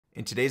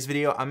In today's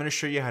video, I'm going to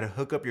show you how to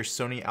hook up your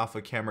Sony Alpha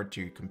camera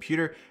to your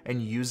computer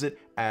and use it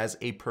as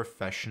a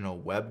professional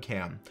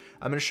webcam.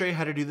 I'm going to show you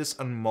how to do this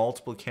on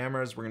multiple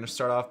cameras. We're going to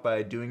start off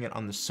by doing it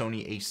on the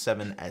Sony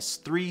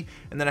A7SIII,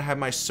 and then I have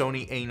my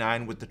Sony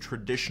A9 with the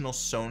traditional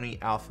Sony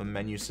Alpha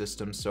menu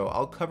system, so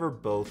I'll cover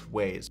both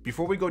ways.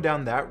 Before we go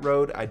down that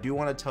road, I do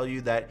want to tell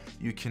you that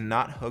you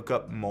cannot hook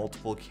up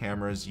multiple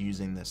cameras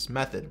using this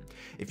method.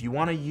 If you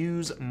want to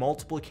use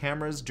multiple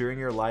cameras during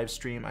your live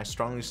stream, I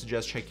strongly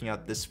suggest checking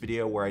out this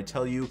video where I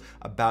tell you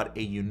about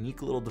a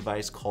unique little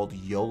device called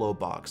YOLO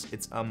Box.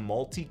 It's a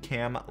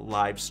multi-cam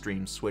live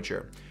stream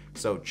switcher.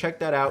 So check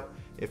that out.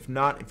 If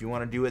not, if you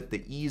want to do it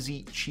the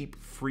easy, cheap,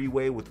 free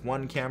way with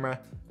one camera,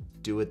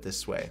 do it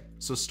this way.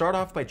 So start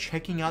off by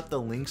checking out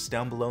the links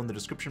down below in the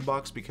description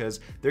box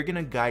because they're going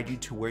to guide you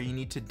to where you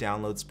need to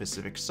download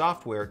specific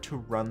software to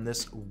run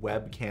this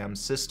webcam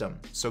system.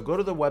 So go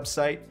to the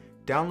website,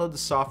 download the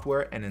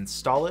software and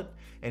install it.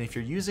 And if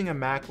you're using a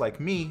Mac like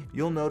me,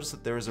 you'll notice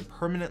that there is a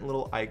permanent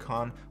little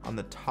icon on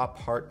the top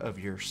part of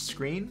your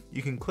screen.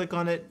 You can click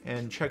on it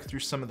and check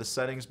through some of the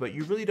settings, but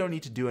you really don't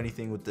need to do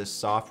anything with this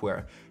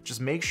software. Just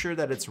make sure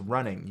that it's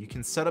running. You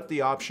can set up the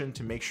option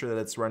to make sure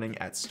that it's running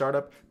at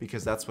startup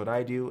because that's what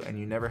I do, and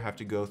you never have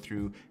to go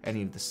through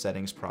any of the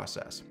settings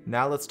process.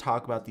 Now let's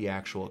talk about the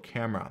actual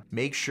camera.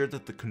 Make sure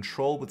that the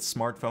control with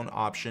smartphone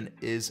option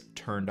is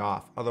turned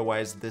off,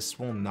 otherwise this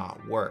will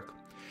not work.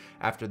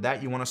 After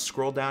that, you want to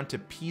scroll down to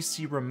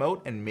PC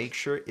remote and make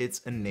sure it's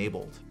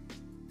enabled.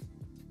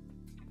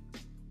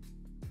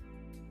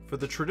 For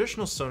the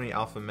traditional Sony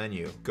Alpha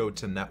menu, go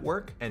to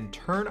Network and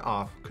turn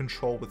off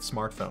Control with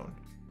Smartphone.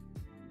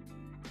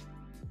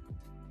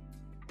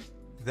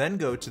 Then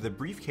go to the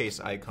briefcase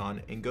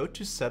icon and go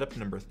to Setup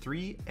number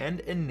 3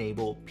 and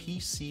enable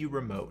PC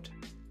remote.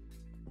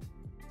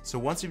 So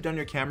once you've done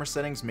your camera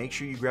settings, make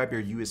sure you grab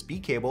your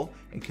USB cable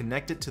and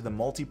connect it to the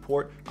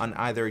multi-port on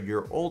either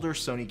your older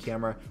Sony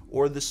camera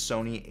or the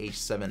Sony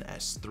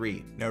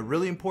A7SIII. Now,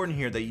 really important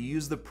here that you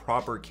use the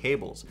proper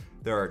cables.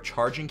 There are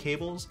charging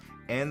cables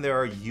and there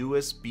are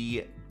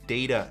USB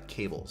data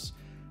cables.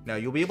 Now,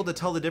 you'll be able to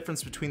tell the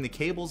difference between the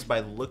cables by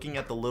looking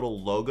at the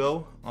little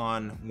logo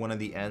on one of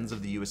the ends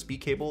of the USB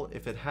cable.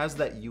 If it has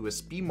that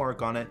USB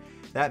mark on it,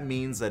 that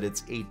means that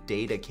it's a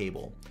data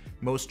cable.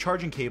 Most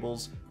charging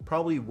cables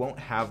probably won't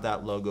have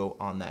that logo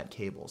on that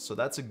cable. So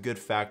that's a good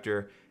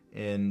factor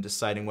in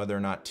deciding whether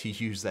or not to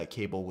use that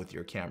cable with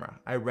your camera.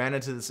 I ran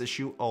into this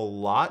issue a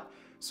lot,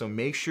 so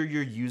make sure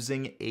you're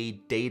using a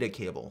data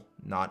cable,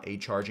 not a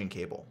charging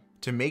cable.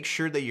 To make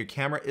sure that your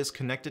camera is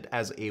connected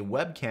as a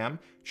webcam,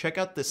 check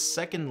out the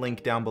second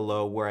link down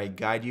below where I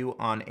guide you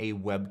on a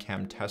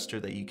webcam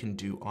tester that you can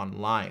do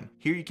online.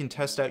 Here you can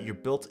test out your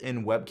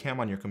built-in webcam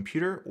on your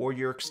computer or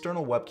your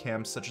external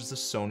webcam such as the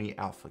Sony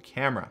Alpha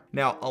camera.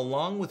 Now,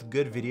 along with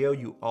good video,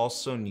 you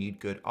also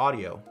need good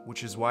audio,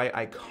 which is why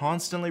I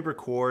constantly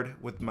record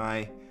with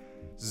my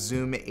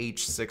Zoom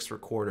H6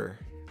 recorder.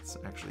 It's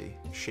actually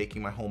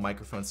shaking my whole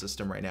microphone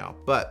system right now,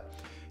 but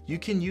you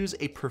can use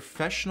a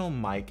professional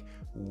mic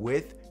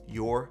with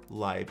your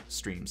live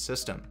stream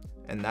system.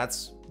 And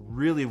that's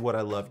really what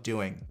I love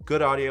doing.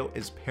 Good audio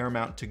is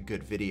paramount to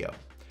good video.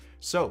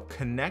 So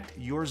connect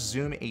your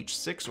Zoom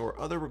H6 or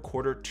other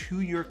recorder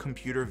to your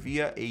computer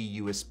via a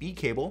USB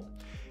cable.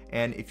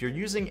 And if you're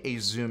using a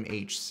Zoom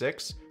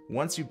H6,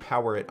 once you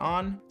power it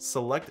on,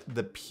 select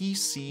the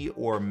PC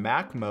or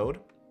Mac mode,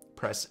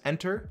 press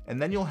enter,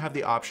 and then you'll have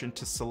the option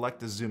to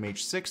select the Zoom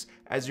H6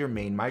 as your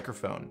main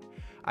microphone.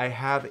 I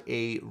have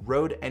a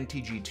Rode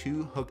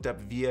NTG2 hooked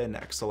up via an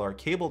XLR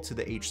cable to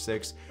the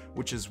H6,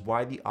 which is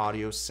why the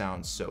audio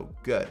sounds so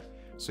good.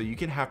 So you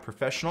can have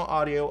professional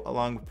audio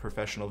along with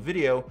professional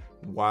video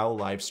while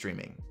live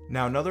streaming.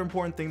 Now, another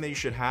important thing that you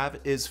should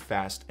have is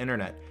fast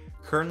internet.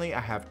 Currently,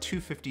 I have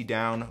 250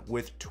 down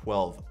with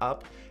 12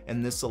 up,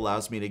 and this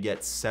allows me to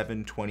get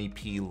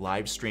 720p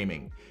live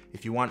streaming.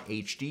 If you want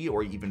HD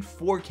or even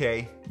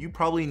 4K, you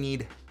probably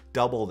need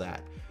double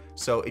that.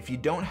 So if you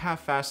don't have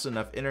fast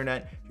enough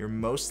internet, you're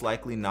most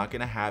likely not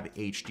gonna have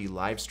HD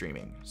live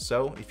streaming.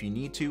 So if you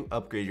need to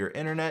upgrade your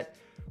internet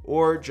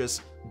or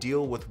just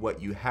deal with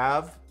what you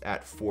have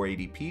at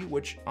 480p,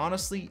 which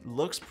honestly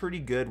looks pretty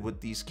good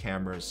with these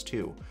cameras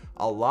too.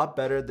 A lot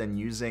better than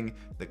using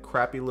the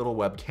crappy little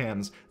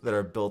webcams that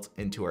are built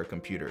into our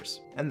computers.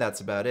 And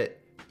that's about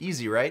it.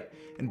 Easy, right?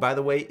 And by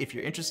the way, if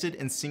you're interested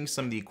in seeing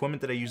some of the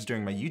equipment that I use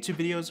during my YouTube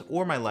videos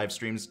or my live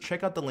streams,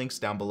 check out the links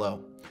down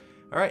below.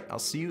 All right, I'll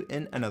see you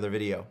in another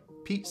video.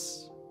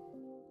 Peace.